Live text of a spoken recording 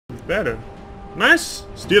better. Nice!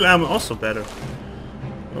 Steel armor also better.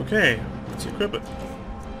 Okay, let's equip it.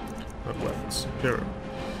 Not weapons. Hero.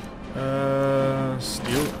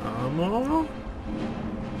 Steel armor?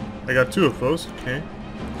 I got 2 of those, okay.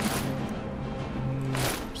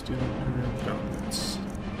 Steel imperial gauntlets.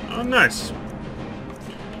 Oh, nice.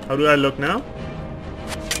 How do I look now?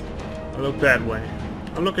 I look that way.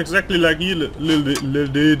 I look exactly like you,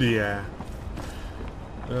 Lydia.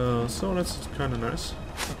 So that's kind of nice.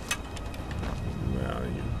 Where are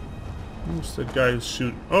you? Who's that guy who's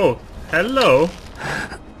shooting? Oh, hello!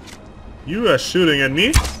 You are shooting at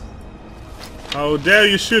me? How dare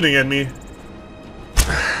you shooting at me?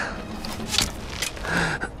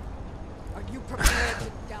 Are you prepared to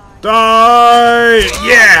die? Die!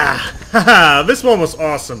 Yeah! Haha, this one was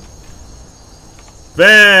awesome.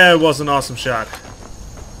 That was an awesome shot.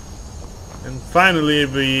 And finally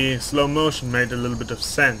the slow motion made a little bit of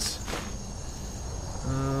sense.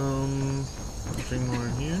 Nothing more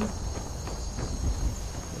in here.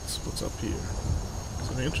 What's up here?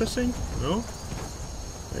 Something interesting? No?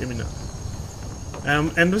 Maybe not.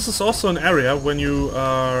 And this is also an area when you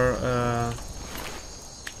are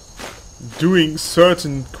doing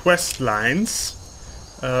certain quest lines,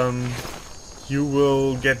 you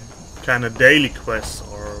will get kind of daily quests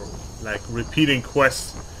or like repeating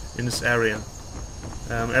quests in this area.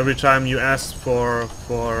 Every time you ask for a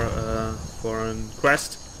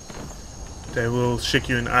quest, they will ship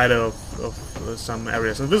you in either of some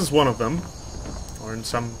areas, and this is one of them, or in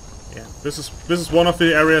some. Yeah, this is one of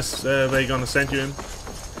the areas they're gonna send you in,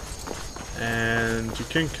 and you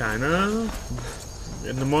can kinda.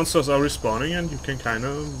 And the monsters are respawning, and you can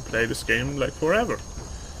kinda play this game like forever,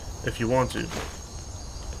 if you want to.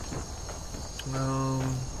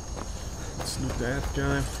 Let's loot that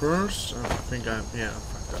guy first. I think I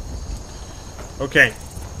fucked up. Okay,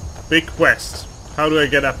 big quest. How do I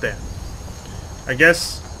get up there? I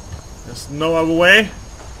guess there's no other way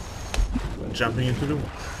than jumping into the water.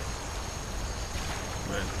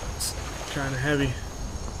 Man, it's kind of heavy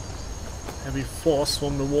force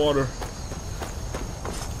from the water.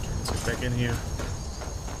 Okay, let's get back in here.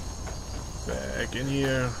 Back in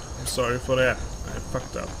here. I'm sorry for that. I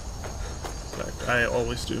fucked up. Like I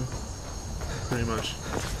always do. Pretty much.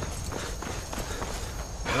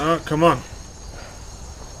 Oh, come on.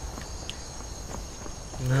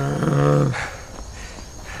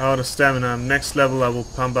 Oh, the stamina. Next level I will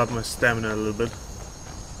pump up my stamina a little bit.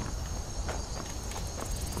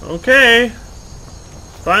 Okay.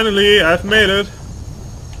 Finally, I've made it.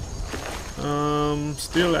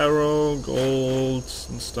 Steel arrow, gold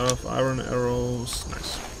and stuff, iron arrows.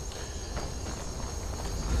 Nice.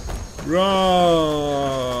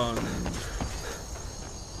 Run!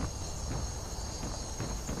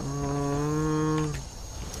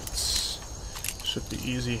 Should be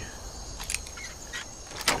easy.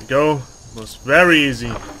 There we go. It was very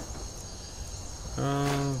easy.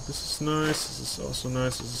 This is nice. This is also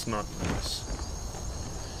nice. This is not nice.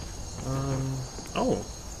 Oh.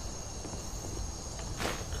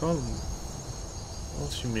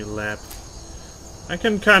 Alchemy lab. I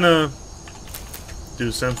can kind of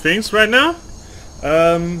do some things right now.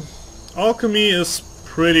 Alchemy is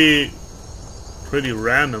pretty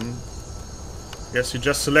random. I guess you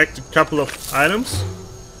just select a couple of items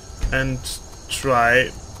and try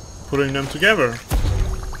putting them together.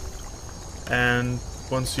 And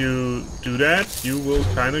once you do that, you will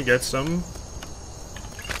kind of get some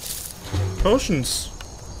potions.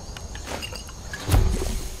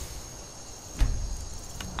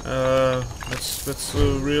 That's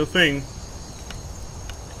a real thing.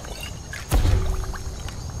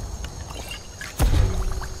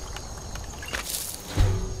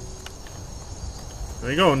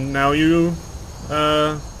 There you go. Now you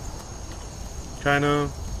kind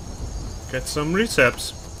of get some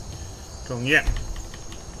recepts going. Yeah,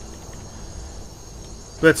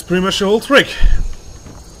 that's pretty much the whole trick.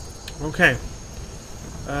 Okay,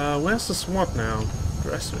 where's the sword now?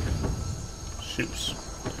 Dresser, shoes.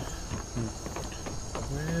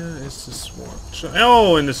 Where is the sword?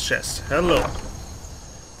 Oh, in this chest. Hello.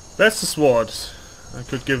 That's the sword. I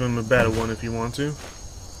could give him a better one if you want to.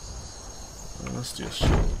 Let's do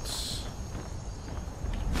shields.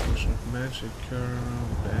 Potion of magic,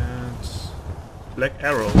 bats. Black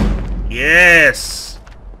arrow. Yes!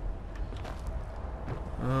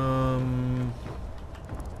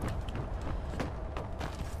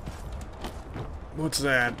 What's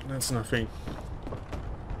that? That's nothing.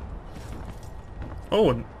 Oh,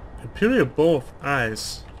 an Imperial Bow of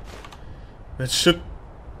Ice. That should...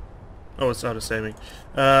 Oh, it's auto saving.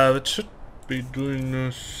 That should be doing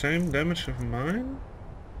the same damage of mine.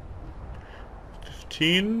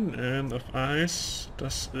 13, and of ice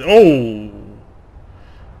does... Oh!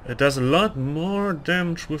 It does a lot more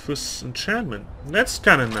damage with this enchantment. That's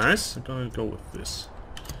kind of nice. I'm gonna go with this.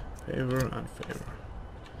 Favor, unfavor.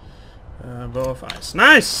 Bow of ice.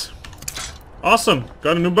 Nice! Awesome!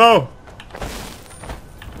 Got a new bow!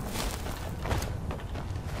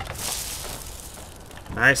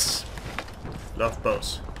 Nice. Love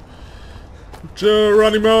bows.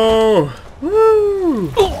 Geronimo!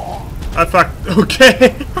 Woo! I fucked.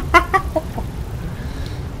 Okay!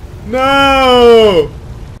 No!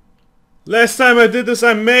 Last time I did this,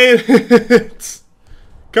 I made it!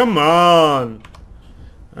 Come on!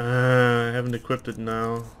 I haven't equipped it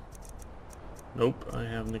now. Nope, I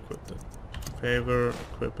haven't equipped it. Favor,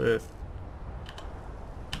 equip it.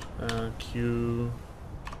 Q.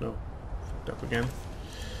 No, fucked up again.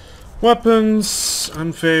 Weapons,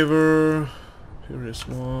 unfavor. Furious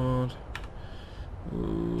mod.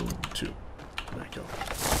 2. There we go.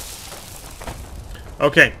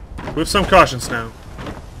 Okay, with some cautions now.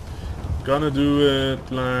 Gonna do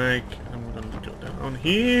it like I'm gonna go down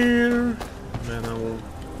here, and then I will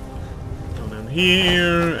go down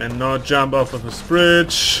here and not jump off of this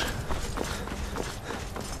bridge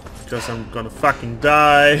because I'm gonna fucking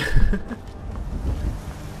die.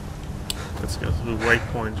 Let's go to the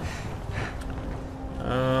waypoint.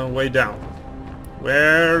 Way down.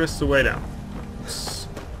 Where is the way down? It's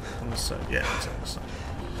on the side. Yeah, it's on the side.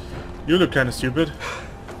 You look kind of stupid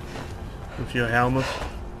with your helmet.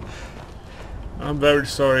 I'm very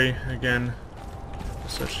sorry again.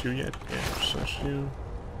 Search you yet? Yeah, search you.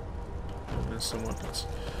 Oh, there's some weapons.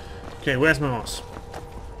 Okay, where's my horse?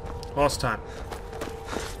 Horse time.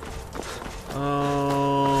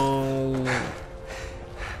 Oh,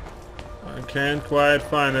 I can't quite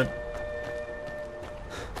find it.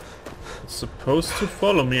 It's supposed to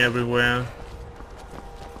follow me everywhere,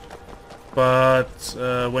 but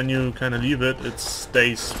when you kind of leave it, it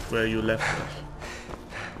stays where you left it.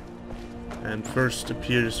 And first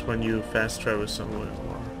appears when you fast travel somewhere.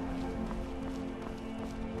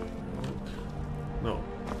 No.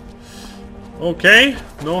 Okay,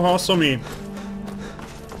 no horse for me.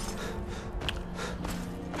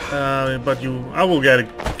 But I will get a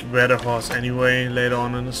better horse anyway later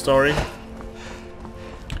on in the story.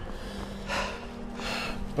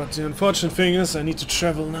 But the unfortunate thing is, I need to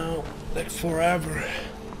travel now, like forever.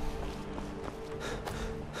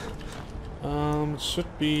 It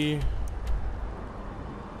should be.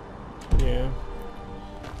 Yeah.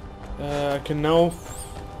 I can now...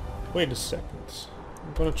 Wait a second.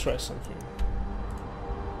 I'm gonna try something.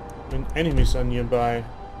 When enemies are nearby...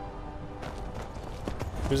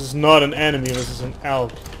 This is not an enemy, this is an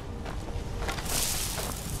elk.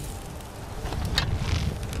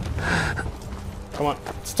 Come on.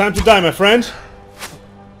 It's time to die, my friend!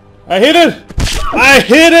 I hit it! I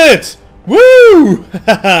hit it! Woo!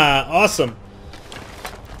 Awesome!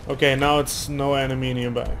 Okay, now it's no enemy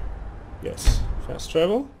nearby. Yes, fast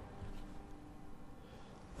travel.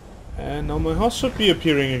 And now my horse should be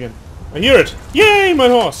appearing again. I hear it! Yay, my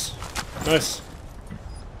horse! Nice.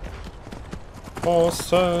 Horse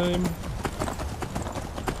time.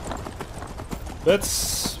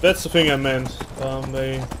 That's the thing I meant.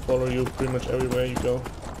 They follow you pretty much everywhere you go.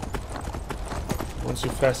 Once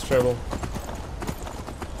you fast travel.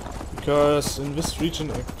 Because in this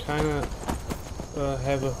region I kinda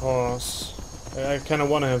have a horse. I kinda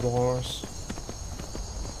wanna have a horse.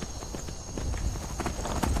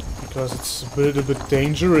 Because it's a little bit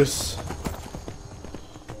dangerous.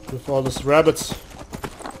 With all these rabbits.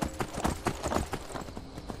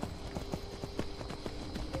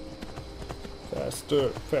 Faster,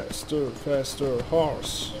 faster, faster,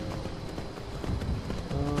 horse.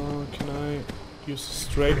 Can I use the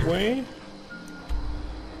straight way?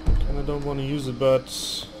 Kinda don't wanna use it, but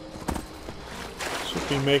should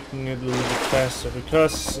be making it a little bit faster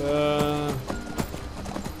because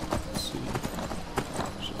let's see.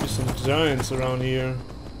 Should be some giants around here.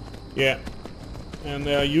 Yeah. And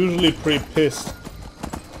they are usually pretty pissed.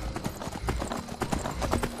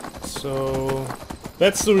 So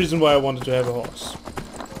that's the reason why I wanted to have a horse.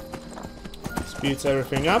 Speeds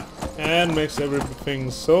everything up and makes everything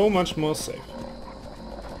so much more safe.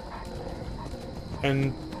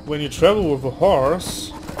 And when you travel with a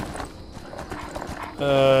horse,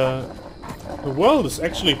 the world is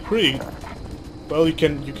actually pretty well. You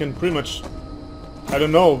can pretty much, I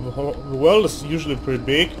don't know. The world is usually pretty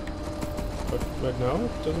big, but right now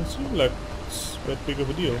it doesn't seem like it's that big of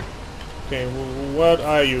a deal. Okay, what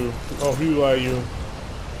are you? Oh, who are you?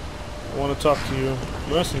 I want to talk to you.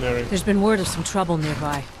 Mercenary. There's been word of some trouble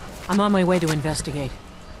nearby. I'm on my way to investigate.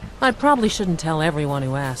 I probably shouldn't tell everyone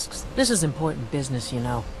who asks. This is important business, you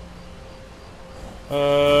know.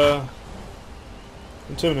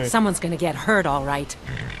 Intimidate. Someone's gonna get hurt, all right.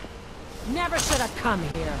 Never should have come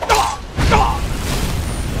here.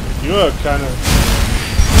 You're kind of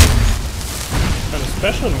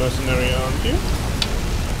special mercenary, aren't you?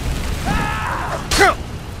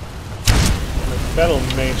 Like battle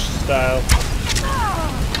mage style.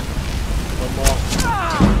 One more.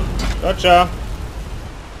 Gotcha.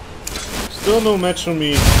 Still no match for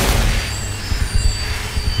me.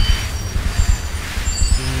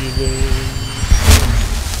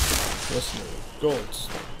 Gold.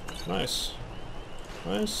 Nice.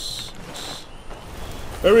 Nice. Nice.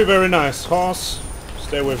 Very, very nice. Horse,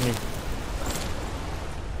 stay with me.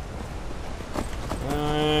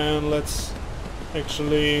 And let's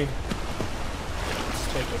actually... let's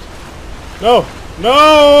take it. No!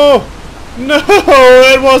 No! No!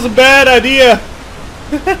 That was a bad idea!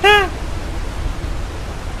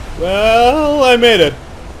 Well, I made it.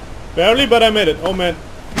 Barely, but I made it. Oh man.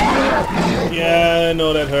 Yeah, I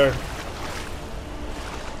know that hurt.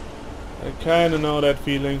 I kinda know that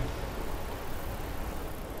feeling.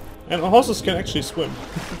 And horses can actually swim.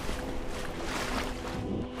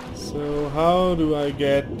 So how do I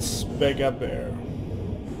get back up there?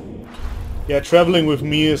 Yeah, traveling with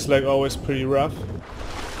me is like always pretty rough.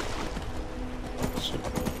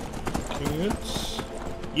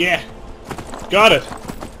 Yeah! Got it!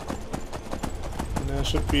 And there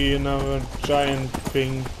should be another giant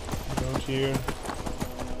thing around here.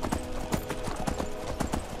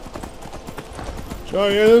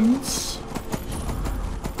 Giants!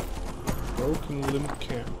 Broken limb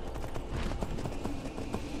camp.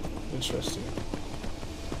 Interesting.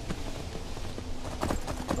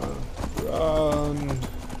 Run!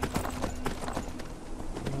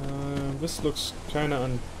 This looks kinda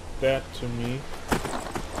undead to me.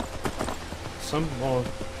 Oh,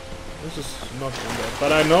 this is not undead.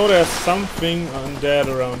 But I know there's something undead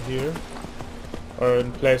around here. Or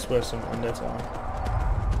in place where some undeads are.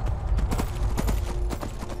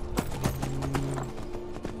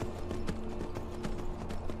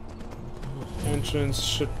 Entrance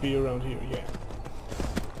should be around here, yeah.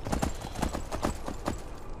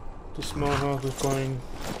 The small house is going.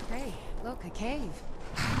 Hey, look, a cave.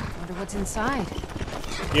 Wonder what's inside.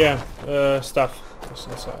 Yeah, stuff is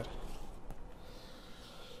inside.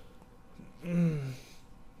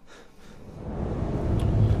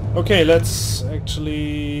 Okay, let's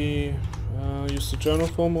actually use the journal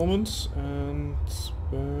for a moment and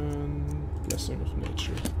spend Blessing of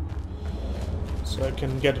Nature. So I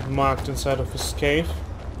can get it marked inside of this cave.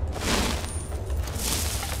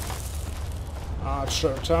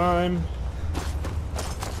 Archer time.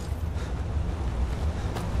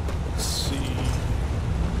 Let's see.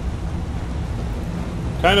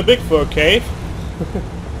 Kinda big for a cave.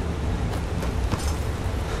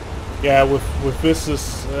 Yeah, with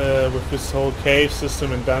this whole cave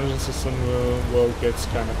system and dungeon system, world gets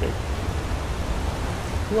kinda big.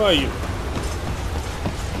 Who are you?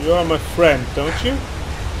 You are my friend, don't you?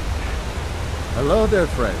 Hello there,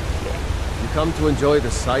 friend. Yeah. You come to enjoy the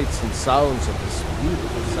sights and sounds of this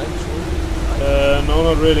beautiful sanctuary? No,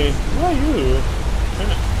 not really. Who are you? I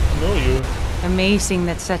know you. Amazing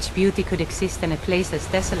that such beauty could exist in a place as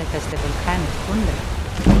desolate as the volcanic Thunder.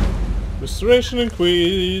 Restoration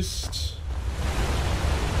increased.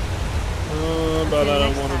 But I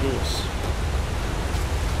don't want to do this.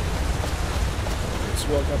 Let's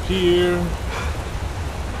walk up here.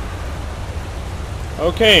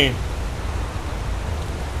 Okay.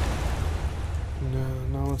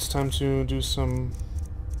 Now it's time to do some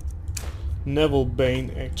Neville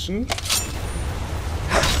Bane action.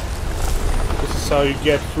 This is how you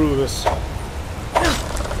get through this.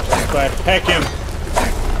 Just by hacking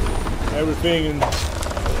everything and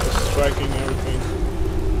striking everything.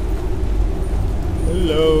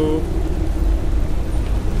 Hello.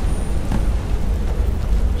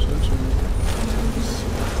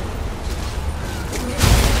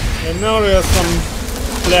 And now there are some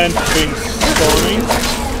plant things spawning.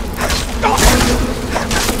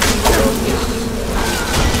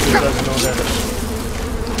 It does no damage.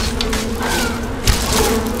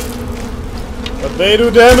 But they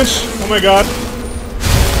do damage. Oh my god.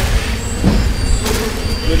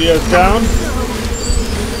 Therieos down.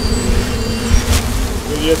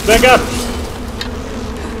 Therieos back up.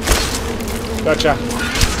 Gotcha.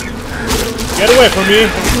 Get away from me.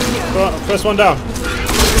 First one down.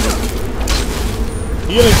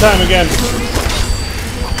 Healing time again.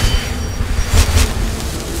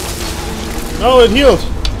 No, it healed.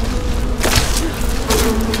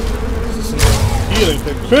 This is a healing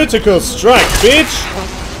thing. Critical strike, bitch!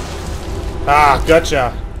 Ah,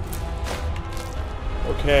 gotcha.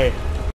 Okay.